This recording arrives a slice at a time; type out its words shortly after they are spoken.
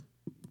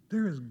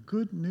There is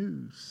good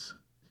news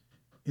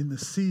in the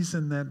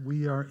season that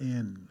we are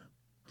in.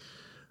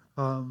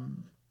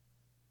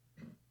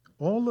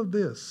 All of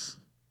this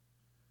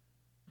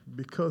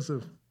because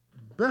of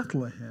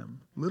Bethlehem,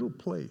 little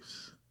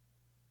place.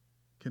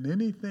 Can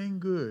anything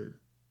good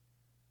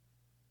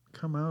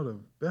come out of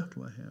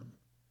Bethlehem?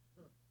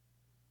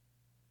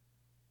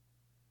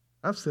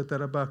 I've said that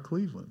about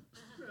Cleveland.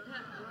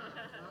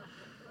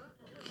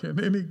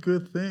 Can any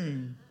good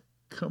thing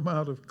come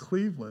out of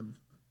Cleveland?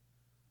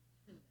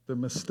 The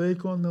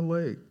mistake on the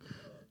lake.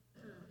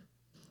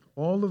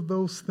 All of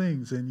those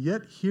things. And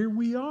yet here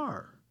we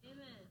are.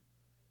 Amen.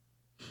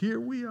 Here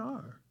we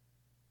are.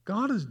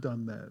 God has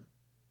done that.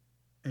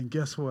 And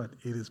guess what?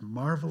 It is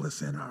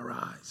marvelous in our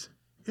eyes.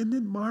 Isn't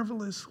it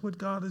marvelous what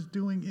God is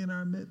doing in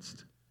our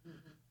midst?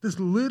 This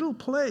little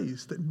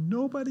place that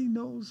nobody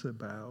knows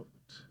about.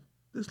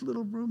 This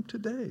little room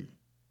today.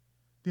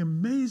 The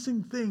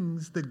amazing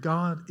things that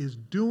God is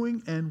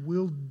doing and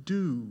will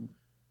do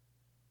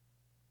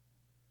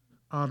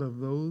out of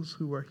those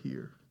who are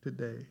here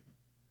today.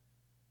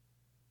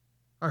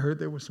 I heard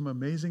there were some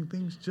amazing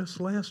things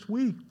just last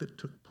week that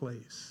took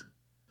place.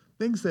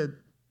 Things that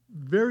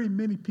very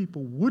many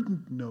people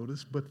wouldn't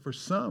notice, but for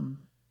some,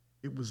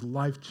 it was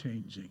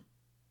life-changing.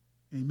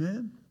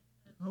 Amen?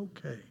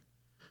 Okay.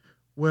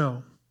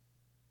 Well,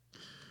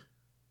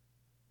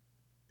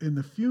 in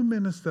the few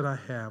minutes that I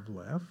have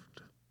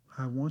left,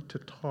 I want to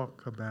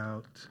talk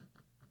about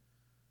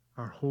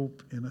our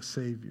hope in a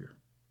Savior.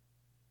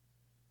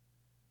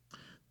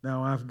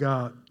 Now I've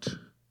got,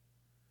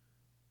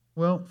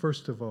 well,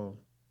 first of all,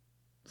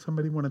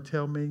 somebody want to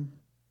tell me?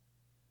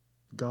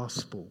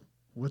 Gospel.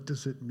 What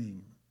does it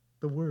mean?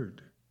 The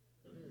word.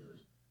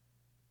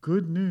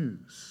 Good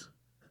news.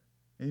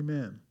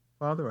 Amen.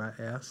 Father, I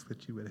ask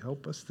that you would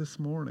help us this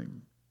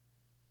morning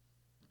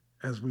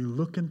as we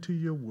look into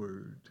your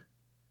word,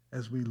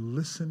 as we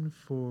listen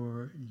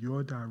for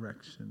your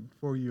direction,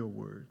 for your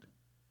word.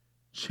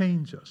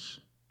 Change us,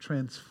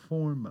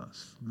 transform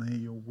us. May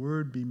your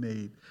word be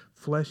made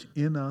flesh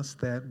in us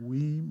that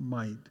we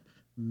might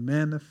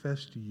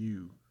manifest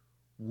you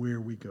where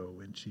we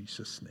go in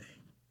Jesus' name.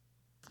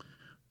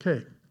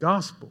 Okay,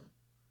 gospel.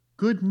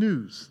 Good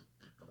news.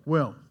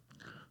 Well,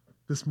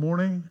 this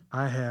morning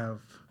I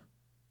have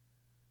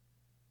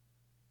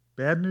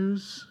bad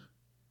news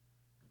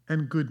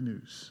and good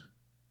news.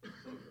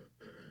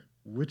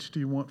 Which do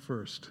you want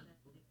first?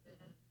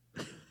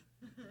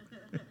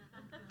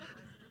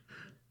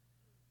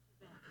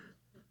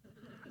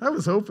 I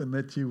was hoping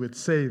that you would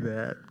say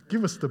that.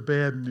 Give us the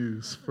bad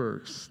news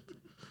first.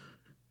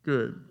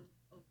 Good.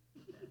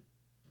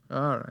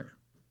 All right.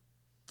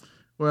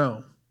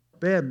 Well,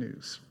 bad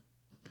news.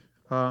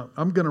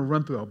 I'm going to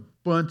run through a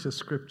bunch of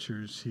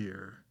scriptures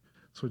here,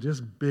 so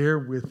just bear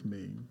with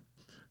me.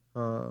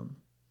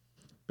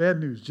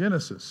 Bad news,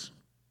 Genesis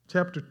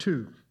chapter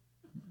 2,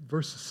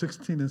 verses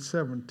 16 and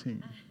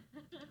 17.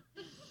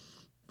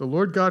 The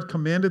Lord God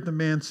commanded the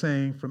man,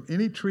 saying, from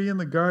any tree in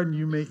the garden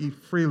you may eat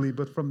freely,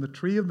 but from the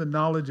tree of the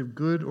knowledge of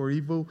good or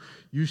evil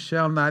you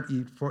shall not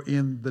eat, for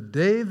in the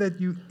day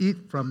that you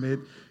eat from it,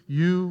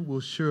 you will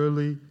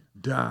surely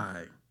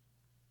die.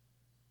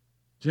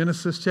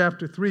 Genesis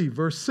chapter 3,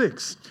 verse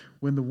 6.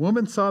 When the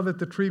woman saw that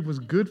the tree was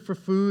good for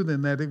food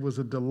and that it was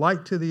a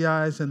delight to the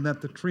eyes and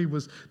that the tree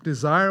was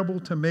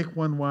desirable to make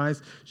one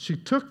wise, she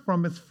took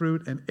from its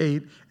fruit and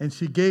ate, and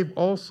she gave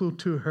also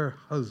to her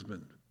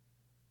husband.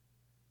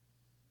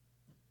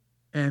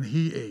 And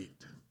he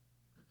ate.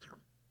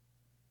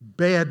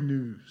 Bad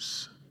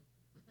news.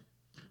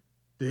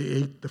 They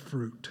ate the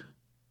fruit.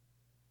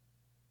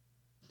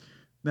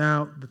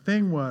 Now, the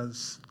thing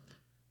was,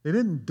 they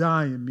didn't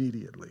die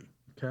immediately,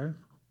 okay?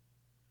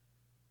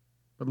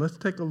 But let's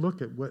take a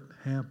look at what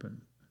happened.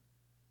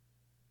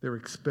 They're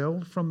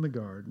expelled from the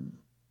garden.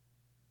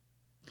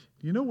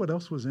 Do you know what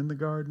else was in the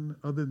garden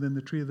other than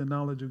the tree of the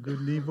knowledge of good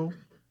and evil? There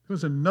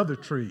was another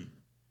tree.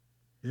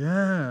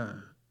 Yeah.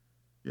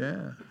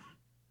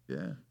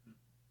 Do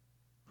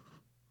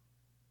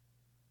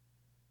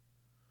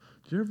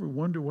you ever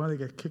wonder why they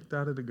got kicked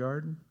out of the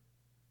garden?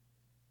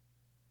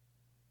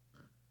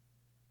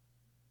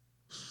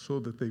 So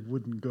that they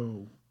wouldn't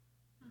go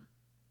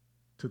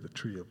to the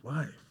tree of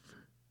life.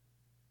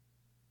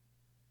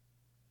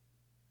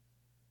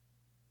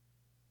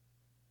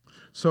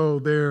 So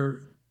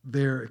they're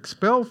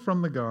expelled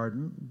from the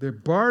garden. They're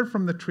barred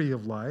from the tree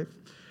of life.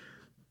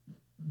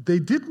 They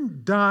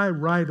didn't die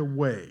right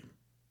away,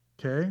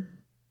 okay?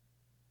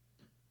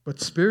 But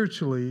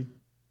spiritually,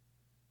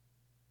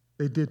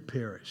 they did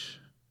perish.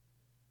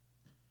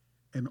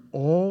 And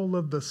all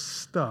of the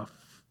stuff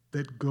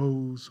that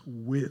goes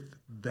with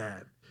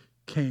that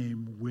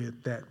came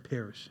with that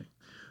perishing.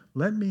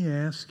 Let me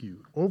ask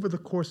you, over the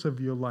course of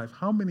your life,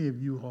 how many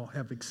of you all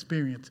have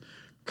experienced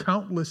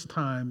countless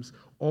times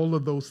all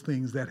of those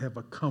things that have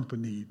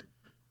accompanied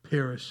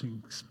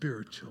perishing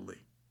spiritually?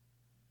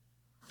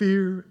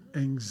 Fear,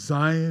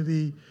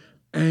 anxiety,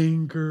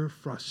 anger,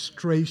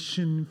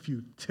 frustration,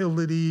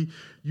 futility.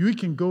 You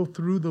can go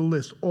through the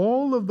list.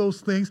 All of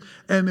those things.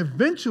 And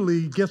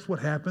eventually, guess what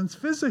happens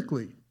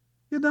physically?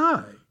 You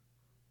die.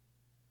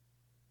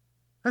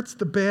 That's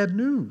the bad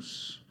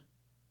news.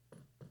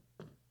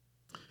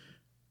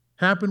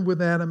 Happened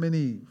with Adam and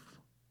Eve.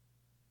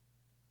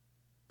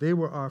 They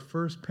were our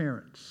first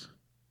parents.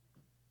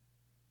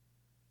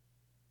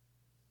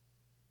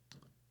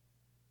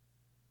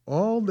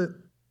 All that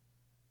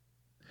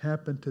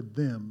happened to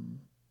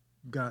them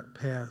got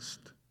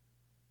passed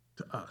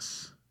to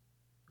us.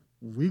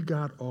 We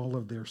got all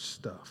of their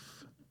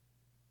stuff.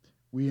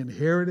 We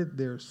inherited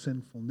their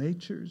sinful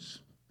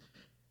natures,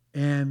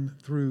 and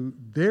through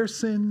their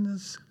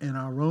sins and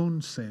our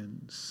own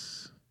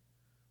sins,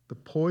 the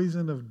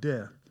poison of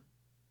death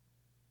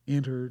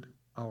entered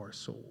our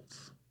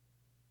souls.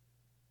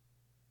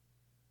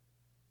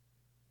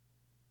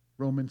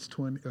 Romans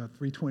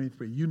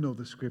 3:23, you know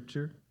the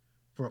scripture.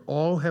 For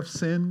all have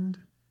sinned.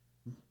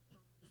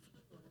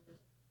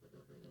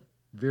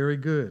 Very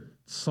good.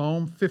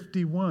 Psalm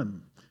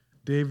 51.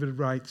 David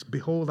writes,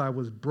 behold, I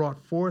was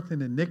brought forth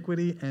in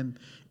iniquity, and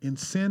in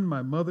sin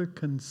my mother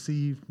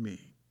conceived me.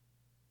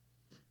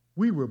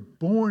 We were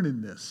born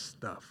in this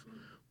stuff.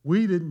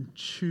 We didn't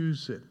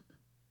choose it.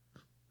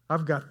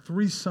 I've got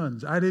 3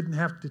 sons. I didn't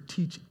have to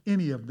teach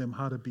any of them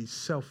how to be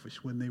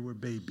selfish when they were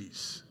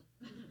babies.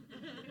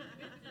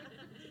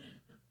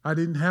 I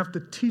didn't have to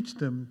teach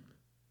them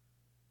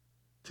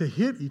to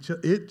hit each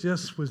other. It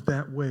just was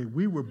that way.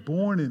 We were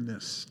born in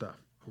this stuff,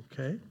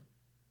 okay?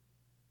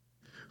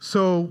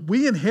 So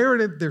we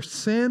inherited their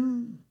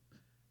sin,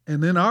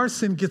 and then our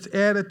sin gets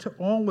added to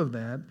all of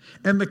that.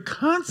 And the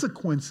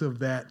consequence of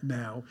that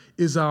now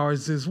is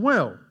ours as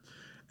well.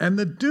 And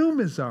the doom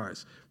is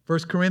ours. 1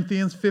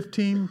 Corinthians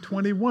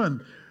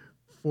 15:21.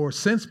 For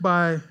since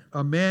by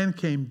a man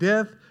came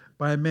death,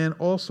 by a man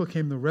also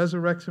came the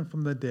resurrection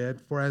from the dead.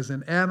 For as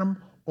in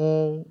Adam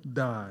all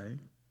die,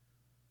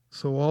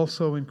 so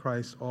also in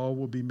Christ all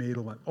will be made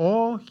alive.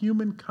 All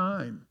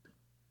humankind.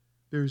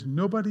 There's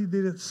nobody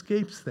that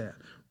escapes that.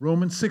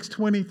 Romans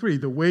 6:23,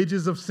 the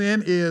wages of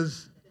sin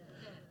is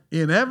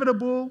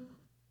inevitable,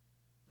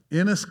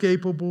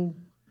 inescapable,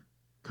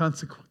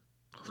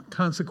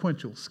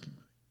 consequential.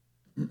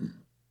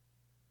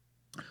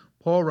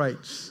 Paul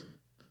writes,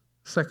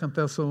 2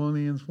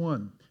 Thessalonians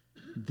 1,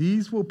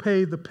 these will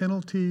pay the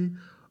penalty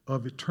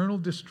of eternal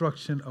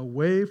destruction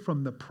away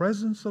from the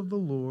presence of the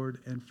Lord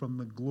and from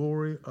the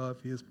glory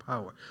of his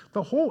power.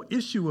 The whole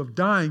issue of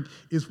dying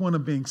is one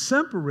of being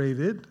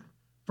separated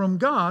from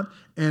God,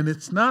 and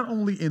it's not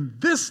only in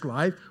this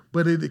life,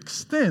 but it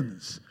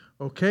extends,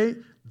 okay?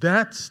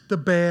 That's the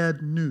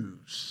bad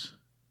news.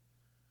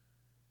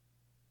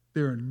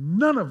 There are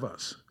none of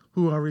us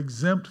who are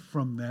exempt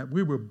from that.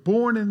 We were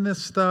born in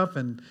this stuff,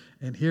 and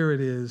here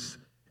it is.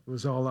 It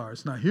was all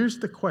ours. Now, here's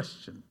the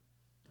question.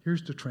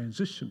 Here's the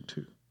transition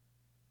to.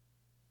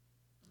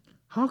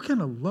 How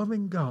can a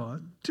loving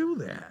God do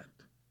that?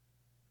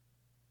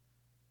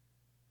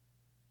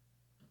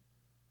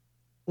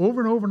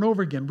 Over and over and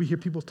over again, we hear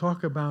people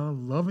talk about a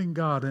loving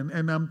God.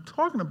 And I'm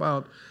talking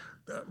about,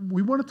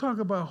 we want to talk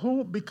about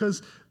hope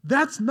because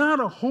that's not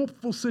a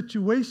hopeful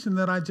situation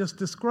that I just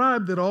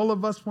described that all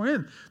of us were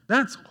in.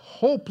 That's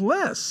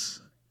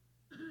hopeless.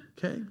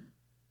 Okay?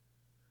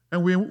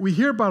 And we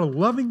hear about a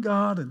loving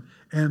God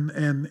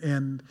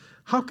and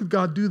how could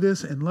God do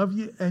this and love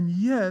you? And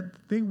yet, the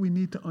thing we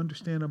need to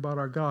understand about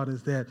our God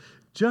is that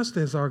just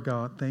as our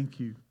God, thank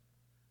you,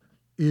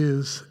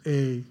 is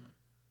a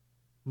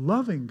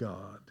loving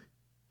God,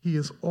 he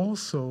is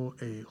also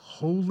a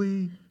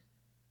holy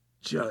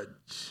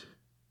judge.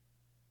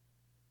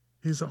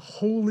 He's a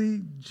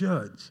holy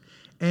judge.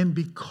 And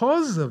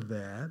because of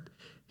that,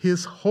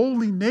 his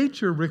holy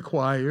nature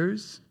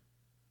requires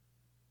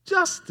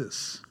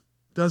justice.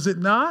 Does it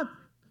not?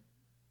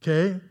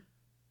 Okay.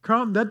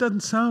 Carlton, that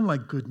doesn't sound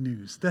like good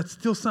news. That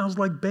still sounds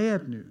like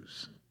bad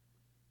news.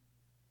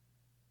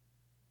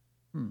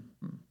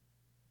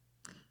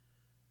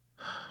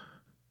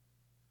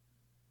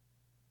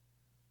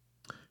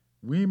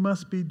 We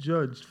must be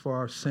judged for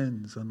our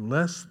sins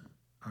unless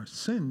our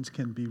sins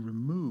can be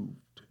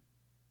removed.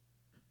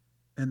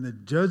 And the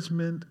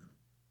judgment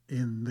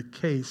in the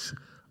case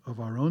of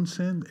our own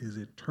sin is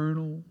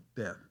eternal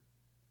death.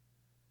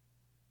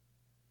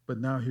 But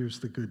now here's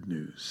the good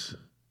news.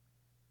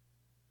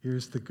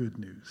 Here's the good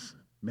news.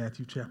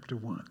 Matthew chapter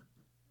 1.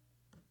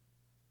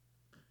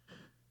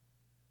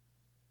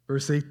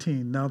 Verse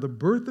 18. Now the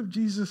birth of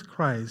Jesus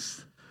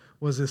Christ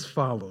was as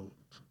follows.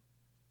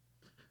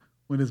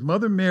 When his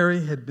mother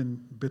Mary had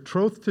been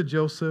betrothed to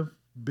Joseph,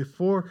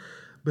 before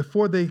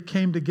they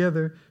came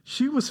together,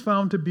 she was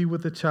found to be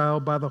with a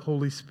child by the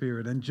Holy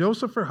Spirit. And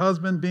Joseph, her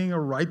husband, being a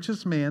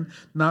righteous man,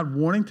 not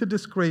wanting to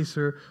disgrace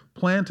her,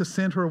 planned to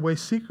send her away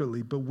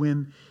secretly. But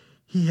when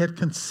he had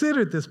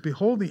considered this,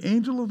 behold, the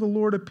angel of the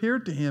Lord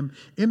appeared to him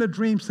in a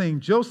dream,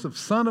 saying, Joseph,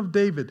 son of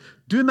David,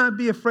 do not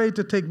be afraid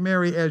to take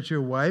Mary as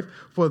your wife,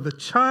 for the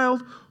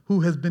child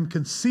who has been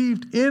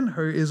conceived in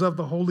her is of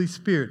the Holy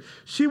Spirit.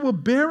 She will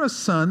bear a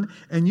son,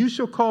 and you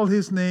shall call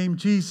his name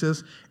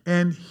Jesus,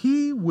 and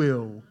he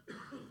will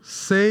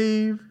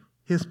save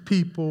his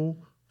people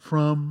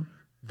from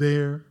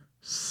their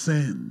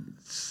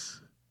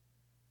sins.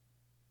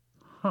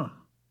 Huh.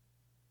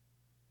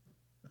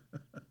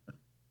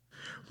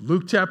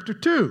 Luke chapter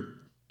 2.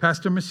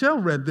 Pastor Michelle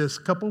read this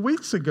a couple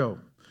weeks ago.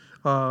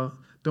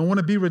 Don't want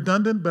to be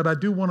redundant, but I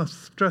do want to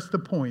stress the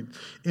point.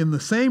 In the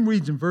same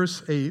region,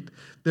 verse 8,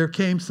 there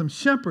came some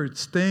shepherds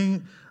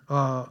staying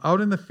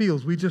out in the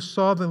fields. We just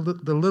saw the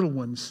little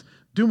ones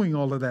doing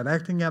all of that,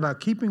 acting out,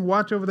 keeping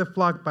watch over the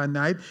flock by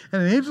night.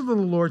 And an angel of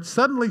the Lord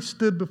suddenly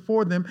stood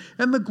before them,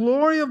 and the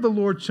glory of the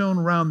Lord shone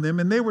around them,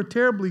 and they were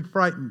terribly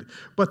frightened.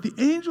 But the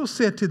angel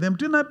said to them,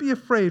 "Do not be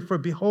afraid, for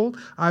behold,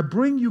 I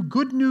bring you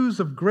good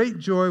news of great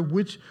joy,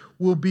 which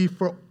will be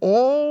for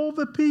all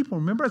the people."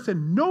 Remember, I said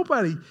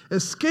nobody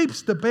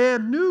escapes the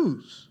bad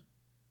news.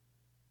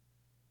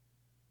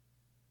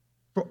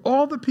 For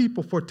all the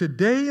people, for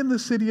today in the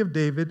city of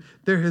David,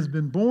 there has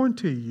been born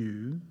to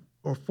you,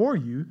 or for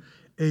you,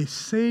 a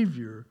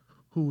Savior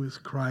who is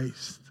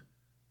Christ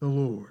the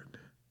Lord.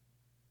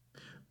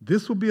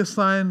 This will be a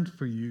sign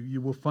for you.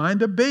 You will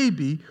find a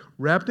baby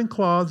wrapped in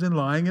cloths and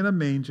lying in a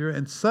manger.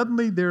 And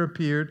suddenly there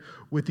appeared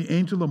with the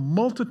angel a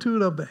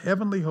multitude of the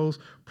heavenly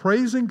host,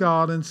 praising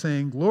God and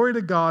saying, "Glory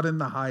to God in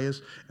the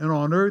highest, and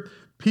on earth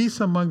peace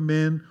among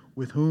men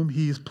with whom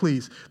he is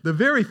pleased." The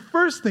very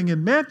first thing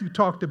in Matthew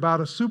talked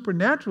about a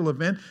supernatural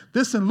event.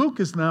 This in Luke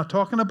is now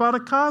talking about a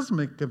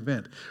cosmic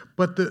event.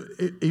 But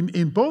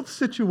in both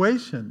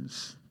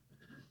situations,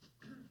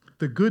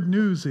 the good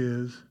news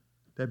is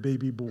that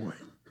baby boy.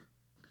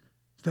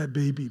 That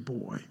baby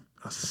boy,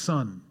 a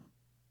son.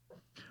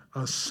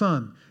 A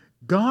son.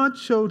 God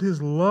showed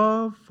his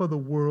love for the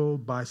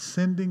world by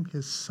sending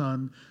his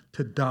son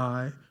to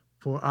die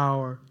for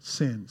our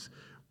sins.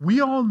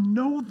 We all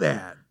know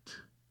that.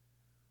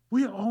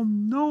 We all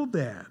know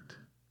that.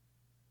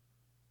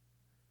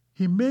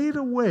 He made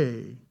a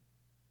way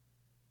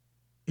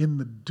in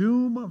the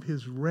doom of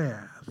his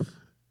wrath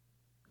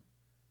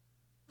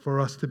for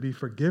us to be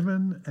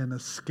forgiven and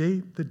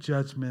escape the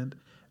judgment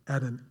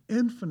at an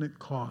infinite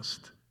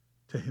cost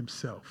to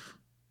himself.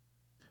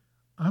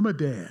 I'm a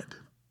dad.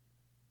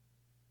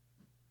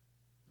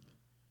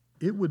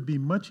 It would be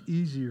much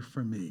easier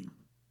for me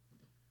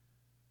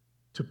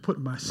to put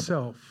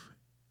myself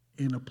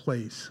in a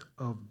place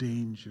of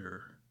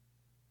danger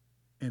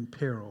and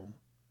peril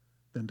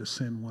than to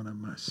send one of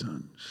my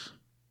sons.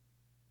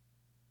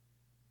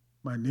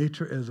 My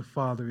nature as a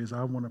father is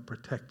I want to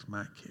protect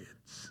my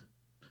kids.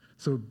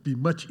 So it'd be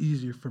much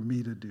easier for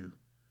me to do.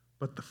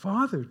 But the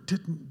Father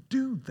didn't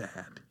do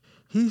that.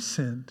 He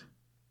sent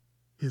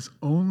his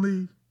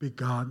only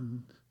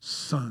begotten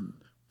Son.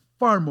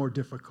 Far more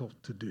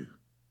difficult to do.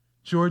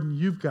 Jordan,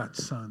 you've got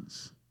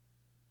sons.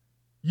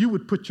 You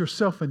would put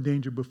yourself in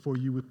danger before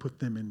you would put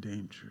them in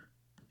danger.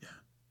 Yeah.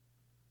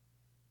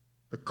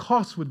 The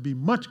cost would be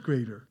much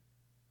greater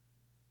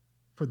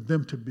for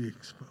them to be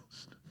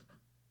exposed.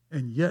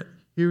 And yet,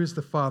 here is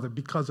the Father,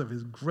 because of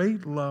his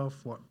great love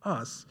for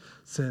us,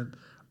 said,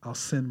 "I'll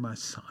send my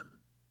son."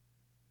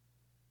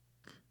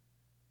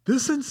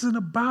 This isn't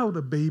about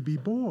a baby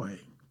boy.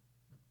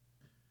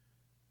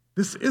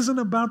 This isn't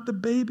about the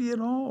baby at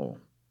all.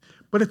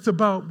 But it's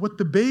about what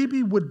the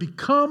baby would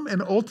become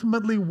and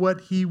ultimately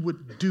what he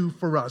would do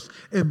for us.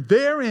 And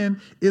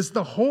therein is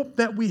the hope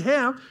that we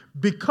have,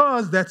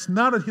 because that's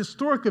not a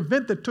historic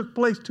event that took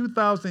place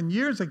 2,000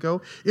 years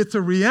ago. It's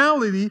a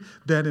reality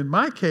that, in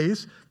my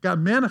case, got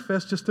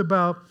manifest just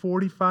about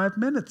 45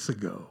 minutes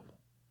ago.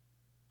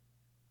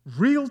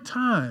 Real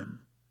time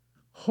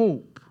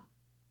hope.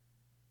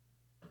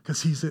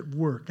 Because he's at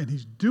work and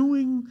he's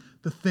doing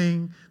the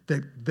thing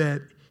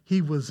that he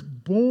was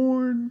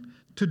born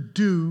to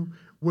do,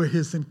 where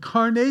his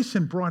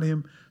incarnation brought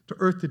him to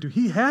earth to do.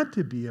 He had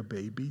to be a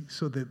baby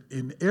so that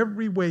in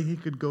every way he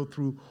could go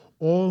through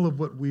all of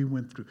what we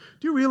went through.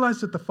 Do you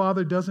realize that the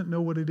Father doesn't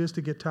know what it is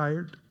to get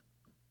tired?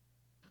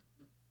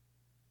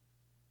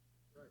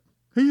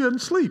 He doesn't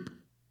sleep.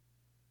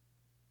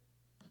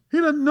 He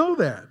doesn't know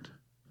that.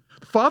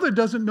 The Father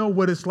doesn't know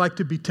what it's like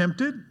to be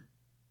tempted,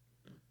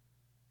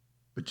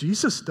 but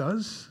Jesus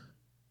does.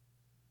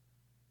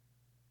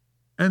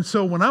 And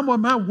so when I'm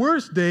on my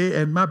worst day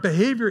and my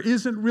behavior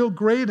isn't real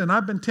great and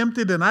I've been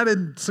tempted and I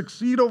didn't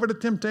succeed over the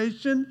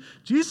temptation,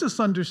 Jesus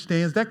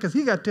understands that, because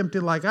he got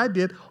tempted like I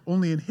did.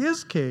 Only in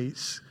his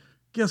case,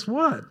 guess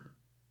what?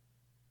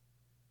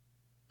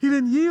 He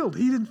didn't yield.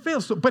 He didn't fail.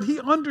 But he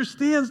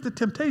understands the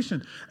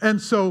temptation. And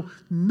so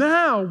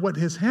now what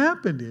has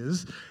happened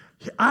is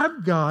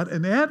I've got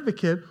an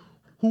advocate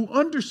who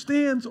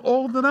understands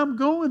all that I'm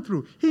going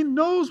through. He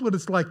knows what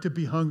it's like to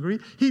be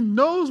hungry. He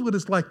knows what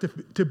it's like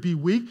to be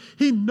weak.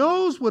 He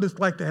knows what it's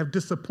like to have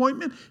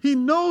disappointment. He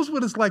knows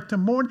what it's like to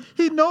mourn.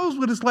 He knows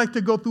what it's like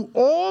to go through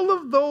all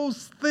of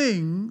those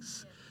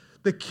things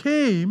that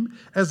came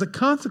as a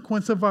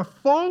consequence of our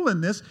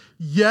fallenness,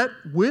 yet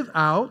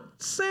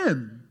without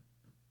sin.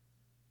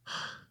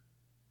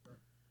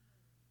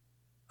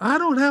 I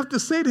don't have to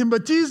say to him,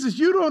 "But Jesus,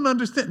 you don't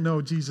understand."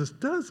 No, Jesus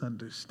does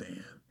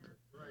understand.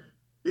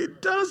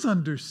 It does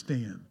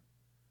understand.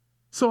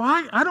 So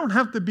I don't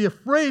have to be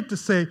afraid to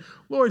say,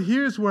 Lord,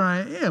 here's where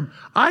I am.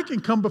 I can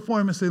come before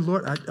him and say,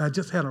 Lord, I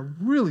just had a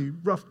really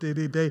rough day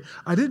today.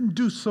 I didn't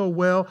do so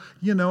well,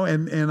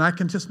 and I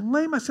can just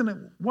lay my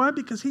sin. Why?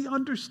 Because he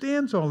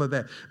understands all of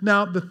that.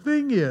 Now, the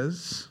thing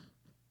is,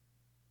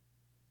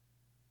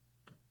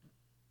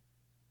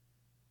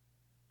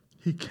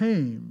 he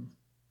came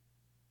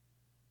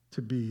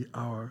to be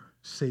our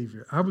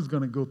Savior. I was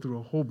going to go through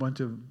a whole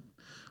bunch of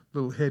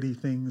little heady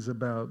things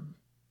about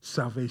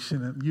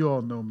salvation, and you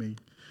all know me.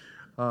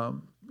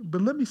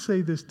 But let me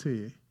say this to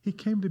you. He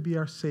came to be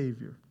our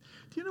Savior.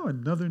 Do you know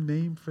another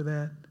name for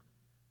that?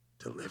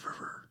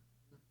 Deliverer.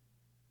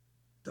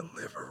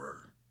 Deliverer.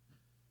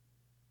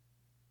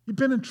 You've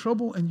been in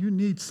trouble and you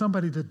need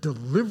somebody to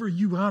deliver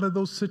you out of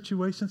those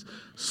situations.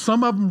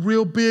 Some of them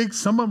real big,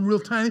 some of them real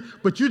tiny,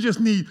 but you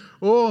just need,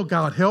 oh,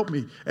 God, help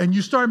me. And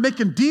you start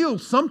making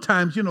deals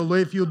sometimes,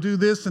 if you'll do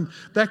this and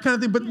that kind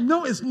of thing. But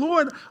no, it's,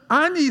 Lord,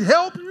 I need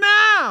help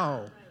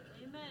now.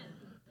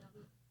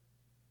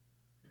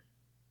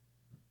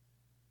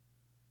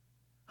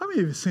 How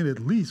many of you have seen at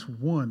least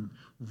one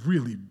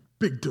really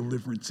big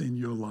deliverance in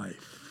your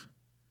life?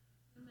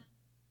 Amen.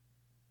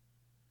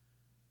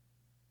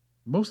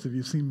 Most of you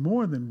have seen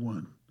more than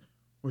one.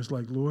 Where it's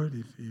like, Lord,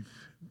 if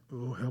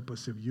help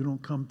us. If you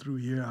don't come through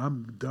here,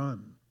 I'm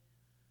done.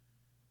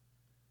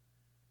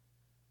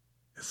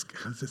 It's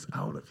because it's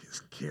out of his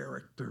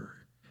character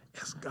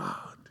as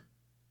God.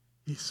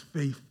 He's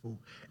faithful,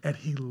 and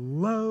he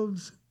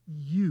loves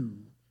you,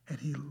 and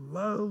he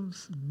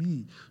loves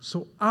me.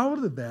 So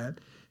out of that,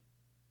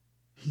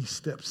 he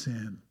steps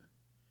in.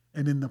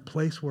 And in the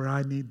place where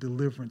I need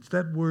deliverance,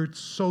 that word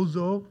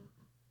sozo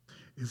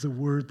is a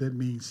word that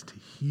means to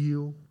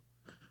heal,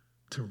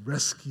 to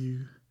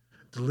rescue,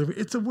 deliver.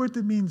 It's a word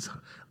that means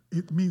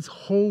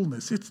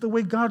wholeness. It's the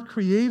way God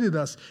created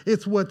us.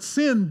 It's what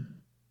sin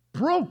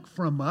broke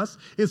from us.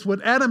 It's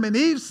what Adam and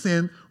Eve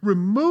sin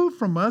removed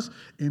from us.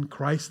 In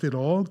Christ, it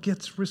all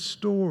gets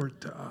restored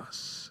to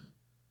us.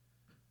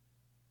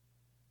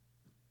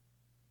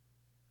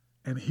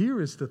 And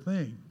here is the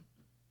thing.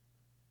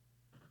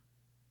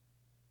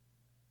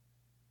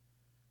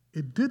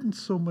 It didn't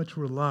so much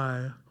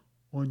rely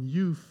on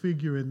you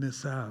figuring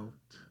this out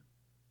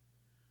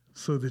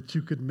so that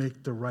you could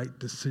make the right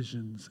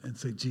decisions and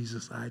say,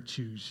 Jesus, I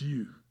choose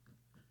you.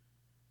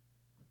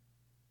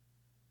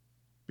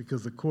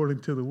 Because according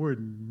to the word,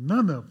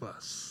 none of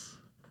us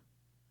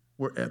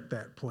were at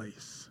that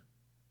place.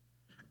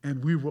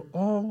 And we were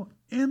all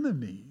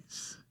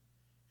enemies.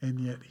 And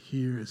yet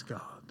here is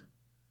God,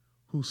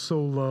 who so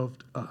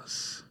loved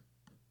us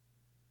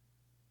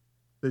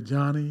that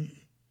Johnny,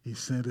 he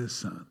sent his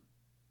son,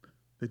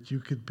 that you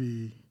could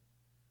be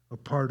a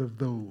part of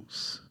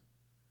those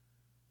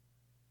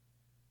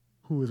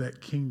who are that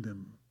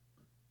kingdom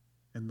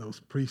and those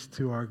priests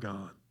to our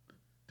God,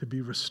 to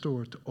be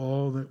restored to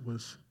all that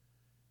was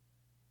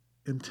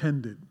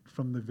intended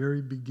from the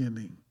very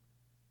beginning.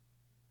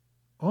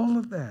 All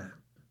of that,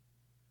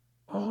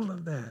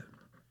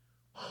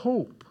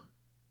 hope,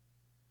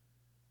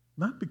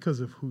 not because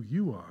of who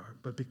you are,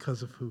 but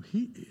because of who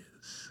he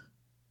is.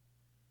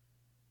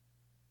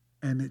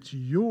 And it's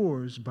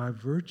yours by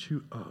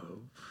virtue of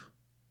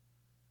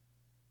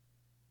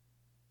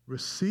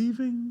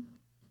receiving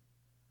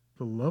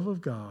the love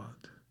of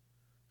God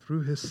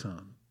through his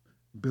Son,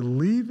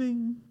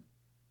 believing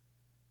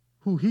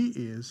who he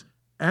is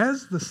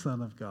as the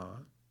Son of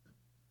God,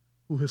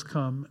 who has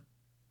come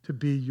to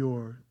be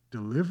your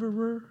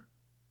deliverer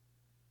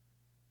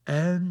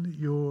and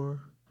your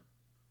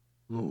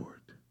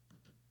Lord.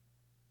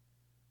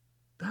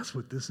 That's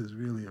what this is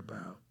really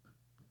about.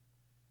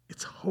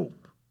 It's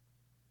hope.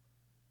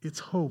 It's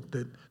hope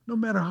that no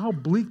matter how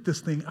bleak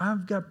this thing,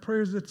 I've got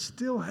prayers that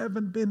still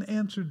haven't been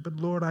answered, but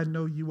Lord, I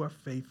know you are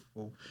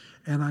faithful,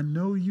 and I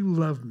know you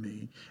love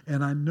me,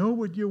 and I know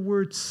what your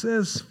word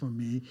says for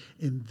me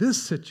in this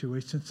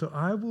situation, so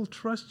I will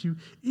trust you,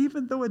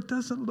 even though it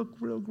doesn't look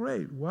real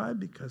great. Why?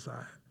 Because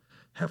I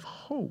have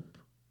hope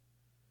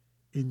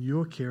in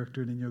your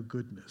character and in your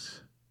goodness.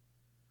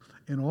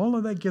 And all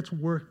of that gets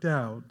worked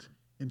out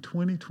in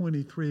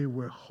 2023,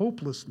 where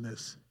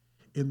hopelessness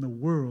in the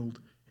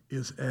world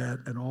is at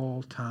an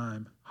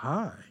all-time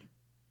high.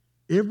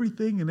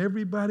 Everything and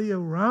everybody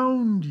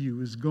around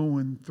you is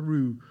going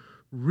through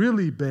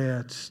really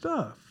bad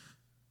stuff.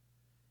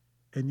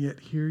 And yet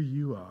here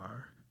you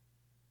are.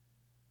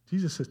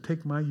 Jesus says,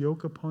 take my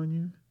yoke upon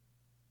you.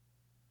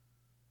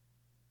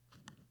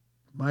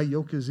 My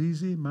yoke is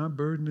easy, my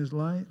burden is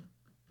light.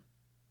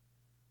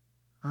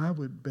 I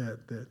would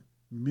bet that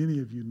many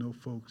of you know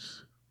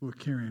folks who are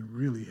carrying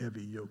really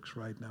heavy yokes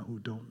right now who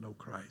don't know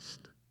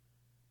Christ.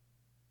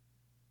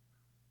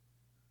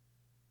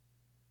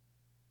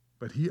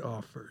 But he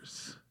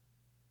offers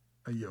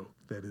a yoke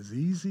that is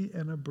easy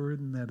and a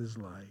burden that is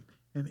light.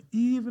 And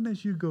even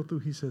as you go through,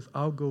 he says,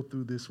 I'll go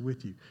through this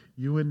with you.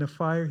 You in the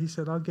fire? He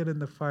said, I'll get in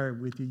the fire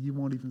with you. You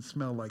won't even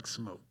smell like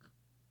smoke.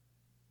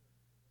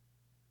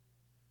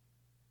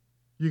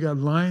 You got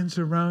lions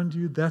around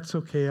you? That's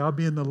okay. I'll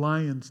be in the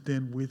lion's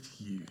den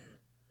with you.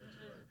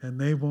 And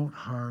they won't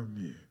harm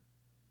you.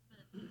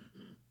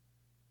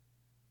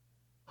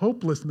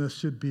 Hopelessness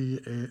should be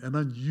an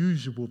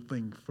unusual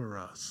thing for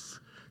us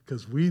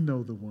because we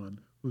know the one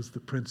who's the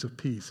Prince of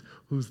Peace,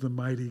 who's the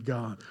mighty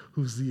God,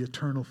 who's the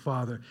eternal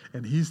Father.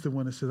 And he's the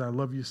one that says, I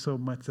love you so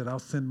much that I'll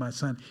send my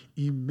son,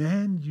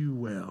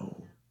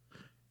 Emmanuel,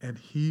 and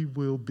he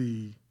will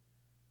be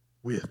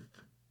with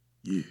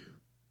you.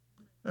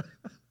 Oh,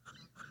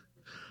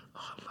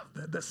 I love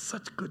that. That's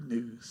such good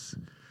news.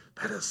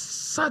 That is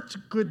such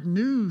good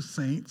news,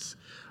 saints.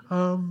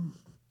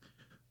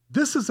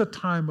 This is a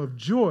time of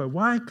joy.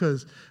 Why?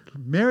 Because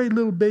Mary,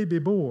 little baby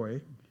boy,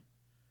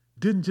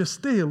 didn't just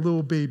stay a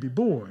little baby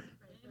boy.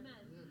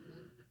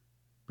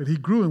 But he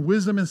grew in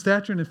wisdom and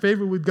stature and in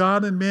favor with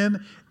God and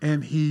men,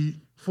 and he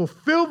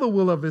fulfilled the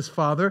will of his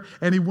Father,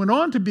 and he went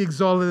on to be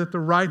exalted at the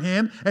right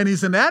hand, and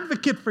he's an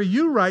advocate for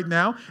you right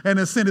now, and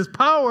has sent his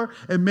power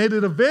and made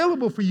it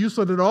available for you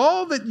so that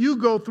all that you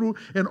go through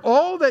and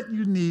all that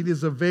you need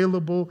is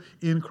available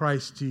in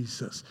Christ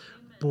Jesus.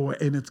 Amen. Boy,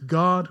 and it's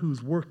God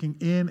who's working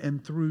in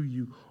and through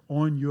you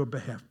on your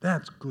behalf.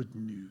 That's good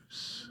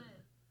news.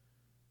 Amen.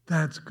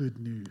 That's good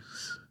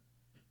news.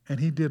 And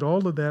he did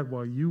all of that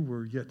while you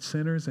were yet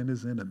sinners and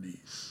his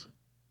enemies.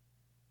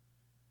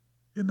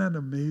 Isn't that an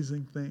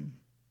amazing thing?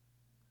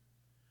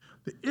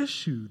 The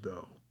issue,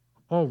 though,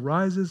 all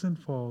rises and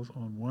falls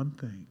on one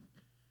thing: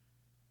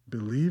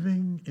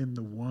 believing in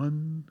the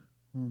one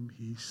whom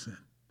he sent.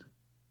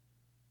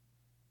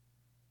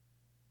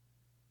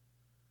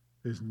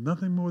 There's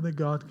nothing more that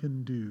God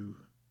can do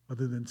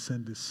other than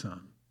send his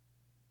son.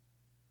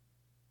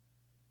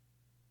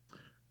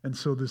 And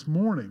so this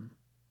morning,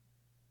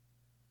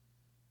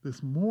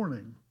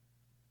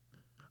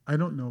 I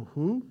don't know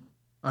who,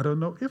 I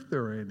don't know if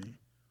there are any,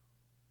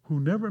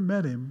 who never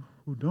met him,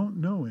 who don't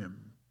know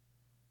him.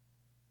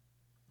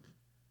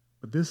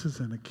 But this is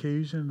an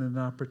occasion and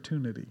an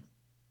opportunity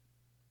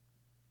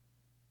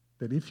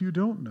that if you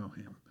don't know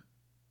him,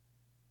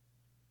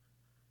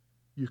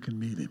 you can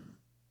meet him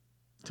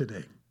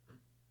today.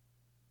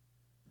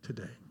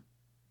 Today.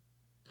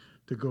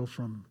 To go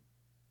from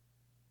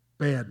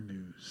bad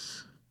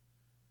news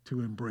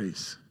to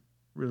embrace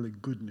really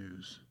good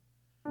news.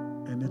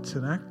 And it's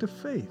an act of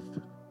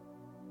faith.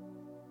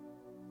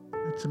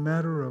 It's a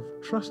matter of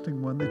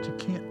trusting one that you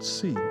can't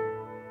see,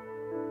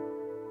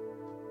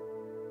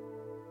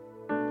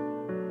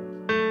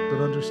 but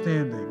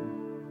understanding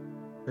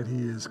that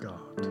he is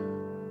God.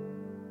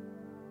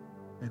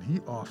 And he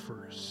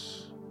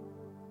offers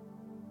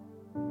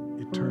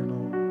eternal